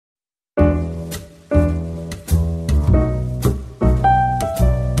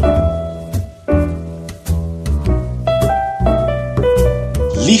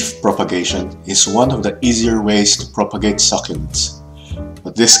propagation is one of the easier ways to propagate succulents,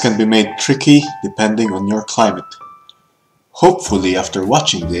 but this can be made tricky depending on your climate. Hopefully, after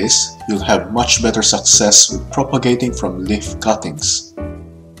watching this, you'll have much better success with propagating from leaf cuttings.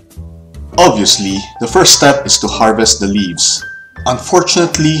 Obviously, the first step is to harvest the leaves.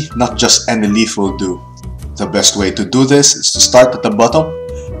 Unfortunately, not just any leaf will do. The best way to do this is to start at the bottom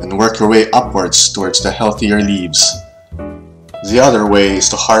and work your way upwards towards the healthier leaves. The other way is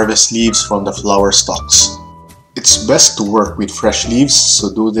to harvest leaves from the flower stalks. It's best to work with fresh leaves,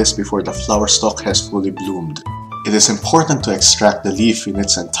 so do this before the flower stalk has fully bloomed. It is important to extract the leaf in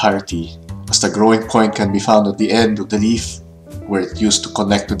its entirety, as the growing point can be found at the end of the leaf where it used to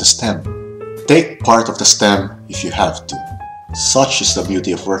connect to the stem. Take part of the stem if you have to. Such is the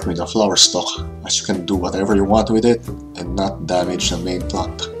beauty of working with a flower stalk, as you can do whatever you want with it and not damage the main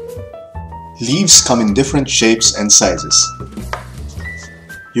plant. Leaves come in different shapes and sizes.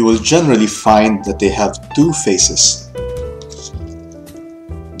 You will generally find that they have two faces.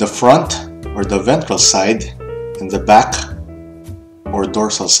 The front or the ventral side and the back or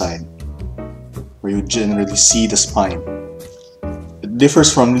dorsal side, where you generally see the spine. It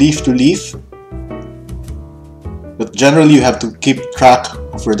differs from leaf to leaf, but generally you have to keep track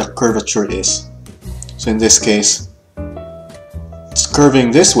of where the curvature is. So in this case, it's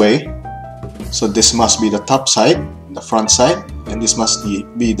curving this way, so this must be the top side, the front side, and this must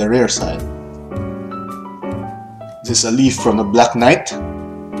be the rear side. This is a leaf from the Black Knight.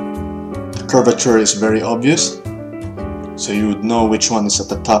 The curvature is very obvious, so you would know which one is at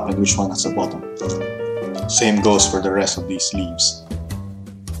the top and which one is at the bottom. Same goes for the rest of these leaves.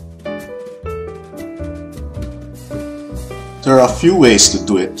 There are a few ways to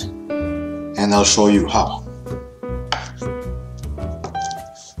do it, and I'll show you how.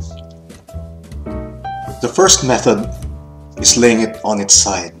 The first method is laying it on its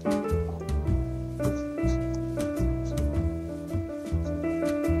side.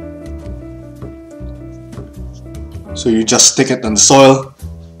 So you just stick it on the soil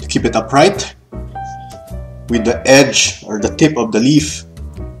to keep it upright, with the edge or the tip of the leaf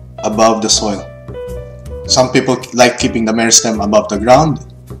above the soil. Some people like keeping the meristem above the ground.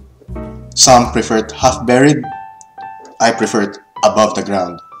 Some prefer it half buried. I prefer it above the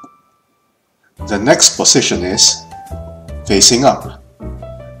ground. The next position is facing up.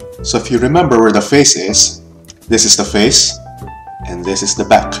 So if you remember where the face is, this is the face and this is the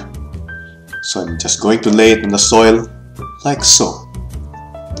back. So I'm just going to lay it in the soil like so.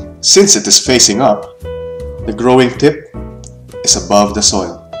 Since it is facing up, the growing tip is above the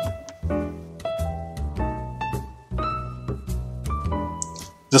soil.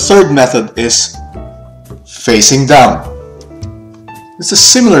 The third method is facing down. This is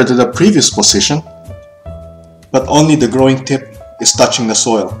similar to the previous position, but only the growing tip is touching the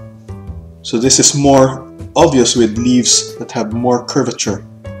soil. So this is more obvious with leaves that have more curvature.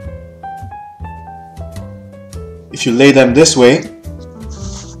 If you lay them this way,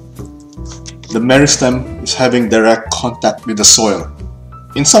 the meristem is having direct contact with the soil.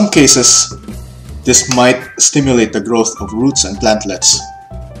 In some cases, this might stimulate the growth of roots and plantlets.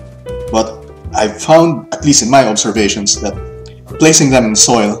 But I've found, at least in my observations, that placing them in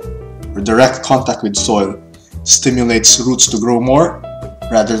soil or direct contact with soil stimulates roots to grow more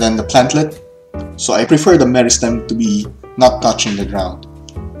rather than the plantlet. So I prefer the meristem to be not touching the ground.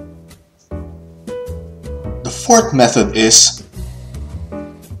 The fourth method is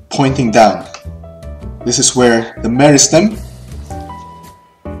pointing down. This is where the meristem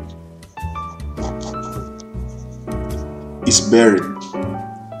is buried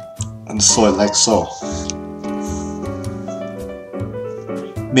on the soil like so.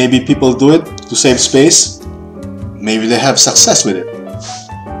 Maybe people do it to save space. Maybe they have success with it.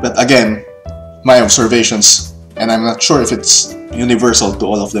 But again, my observations, and I'm not sure if it's universal to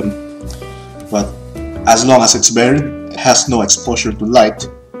all of them, but as long as it's buried, it has no exposure to light,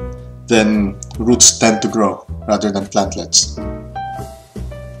 then roots tend to grow rather than plantlets.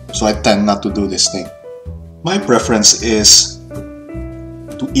 So I tend not to do this thing. My preference is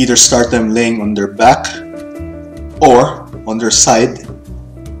to either start them laying on their back or on their side,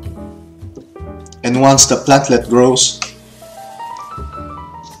 and once the plantlet grows,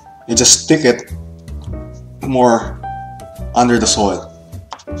 you just stick it more under the soil.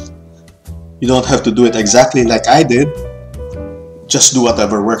 You don't have to do it exactly like I did, just do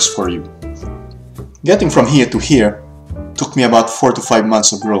whatever works for you. Getting from here to here took me about 4 to 5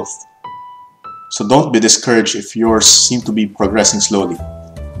 months of growth. So don't be discouraged if yours seem to be progressing slowly.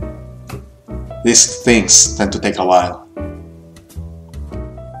 These things tend to take a while.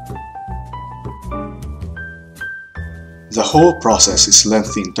 The whole process is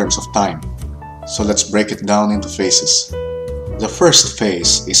lengthy in terms of time, so let's break it down into phases. The first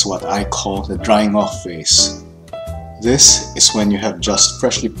phase is what I call the drying off phase. This is when you have just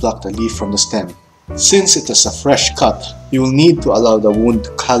freshly plucked a leaf from the stem. Since it is a fresh cut, you will need to allow the wound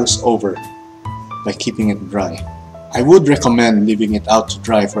to callus over by keeping it dry. I would recommend leaving it out to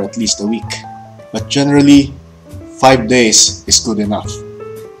dry for at least a week, but generally 5 days is good enough.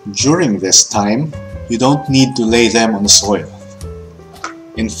 During this time, you don't need to lay them on the soil.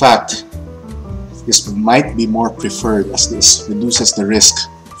 In fact, this might be more preferred as this reduces the risk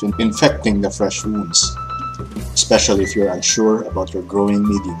of infecting the fresh wounds, especially if you're unsure about your growing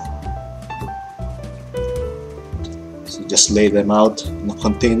medium. So just lay them out in a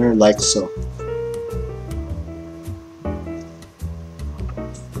container like so.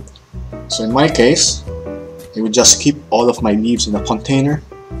 So in my case, I would just keep all of my leaves in a container,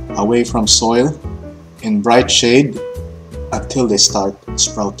 away from soil, in bright shade, until they start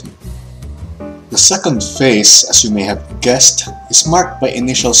sprouting. The second phase, as you may have guessed, is marked by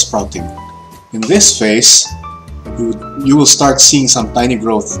initial sprouting. In this phase, you will start seeing some tiny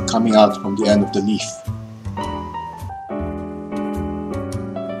growth coming out from the end of the leaf.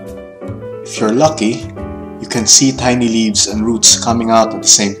 If you're lucky, you can see tiny leaves and roots coming out at the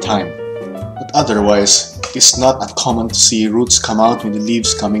same time. But otherwise, it's not uncommon to see roots come out with the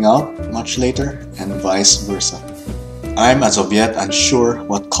leaves coming out much later, and vice versa. I'm as of yet unsure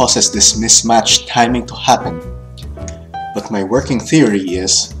what causes this mismatched timing to happen, but my working theory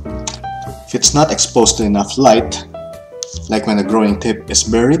is, if it's not exposed to enough light, like when the growing tip is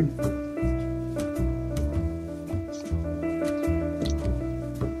buried,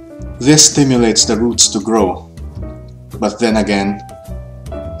 this stimulates the roots to grow, but then again,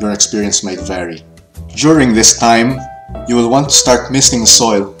 your experience might vary. During this time, you will want to start misting the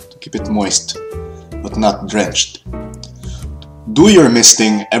soil to keep it moist, but not drenched. Do your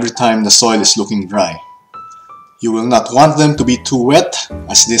misting every time the soil is looking dry. You will not want them to be too wet,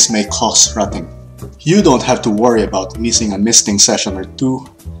 as this may cause rotting. You don't have to worry about missing a misting session or two,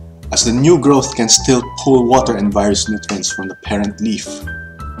 as the new growth can still pull water and various nutrients from the parent leaf.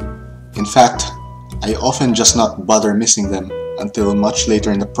 In fact, I often just not bother misting them until much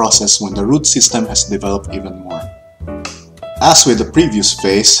later in the process when the root system has developed even more. As with the previous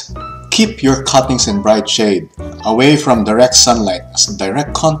phase, keep your cuttings in bright shade, away from direct sunlight, as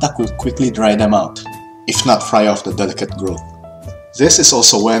direct contact will quickly dry them out, if not fry off the delicate growth. This is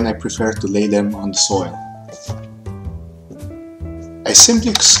also when I prefer to lay them on the soil. I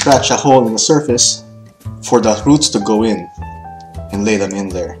simply scratch a hole in the surface for the roots to go in and lay them in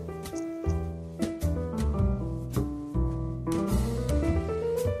there.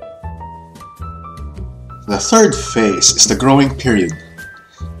 The third phase is the growing period.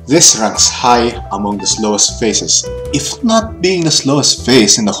 This ranks high among the slowest phases, if not being the slowest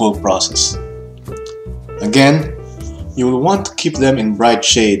phase in the whole process. Again, you will want to keep them in bright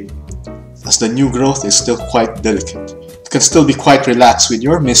shade, as the new growth is still quite delicate. You can still be quite relaxed with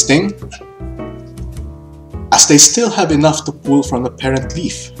your misting, as they still have enough to pull from the parent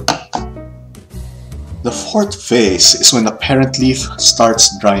leaf. The fourth phase is when the parent leaf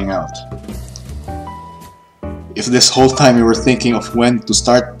starts drying out. If this whole time you were thinking of when to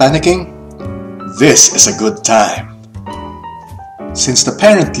start panicking, this is a good time. Since the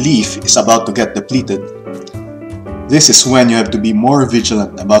parent leaf is about to get depleted, this is when you have to be more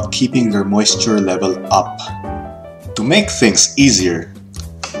vigilant about keeping their moisture level up. To make things easier,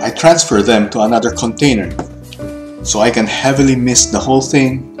 I transfer them to another container, so I can heavily mist the whole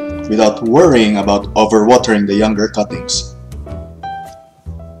thing without worrying about overwatering the younger cuttings.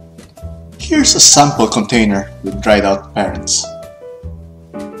 Here's a sample container with dried out parents.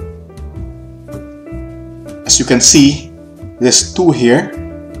 As you can see, these two here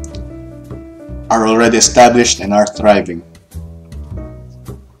are already established and are thriving.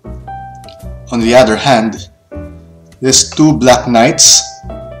 On the other hand, these two black knights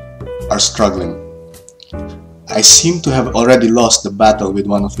are struggling. I seem to have already lost the battle with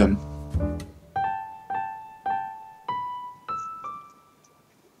one of them.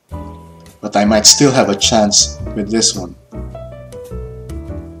 But I might still have a chance with this one.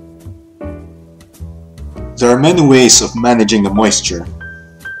 There are many ways of managing the moisture,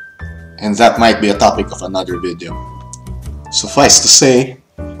 and that might be a topic of another video. Suffice to say,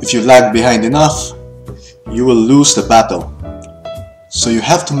 if you lag behind enough, you will lose the battle. So you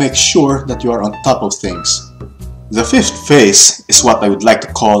have to make sure that you are on top of things. The fifth phase is what I would like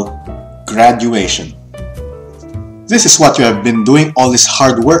to call graduation. This is what you have been doing all this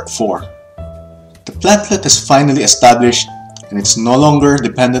hard work for. The plantlet is finally established and it's no longer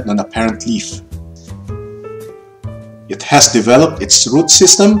dependent on a parent leaf. it has developed its root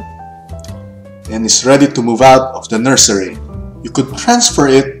system and is ready to move out of the nursery. You could transfer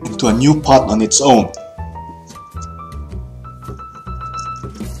it into a new pot on its own.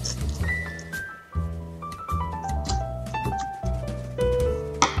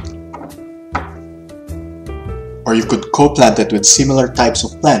 Or you could co-plant it with similar types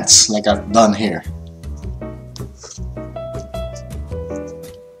of plants like I've done here.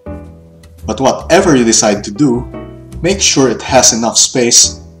 But whatever you decide to do, make sure it has enough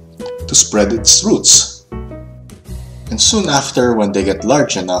space to spread its roots. And soon after, when they get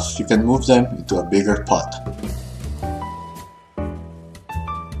large enough, you can move them into a bigger pot.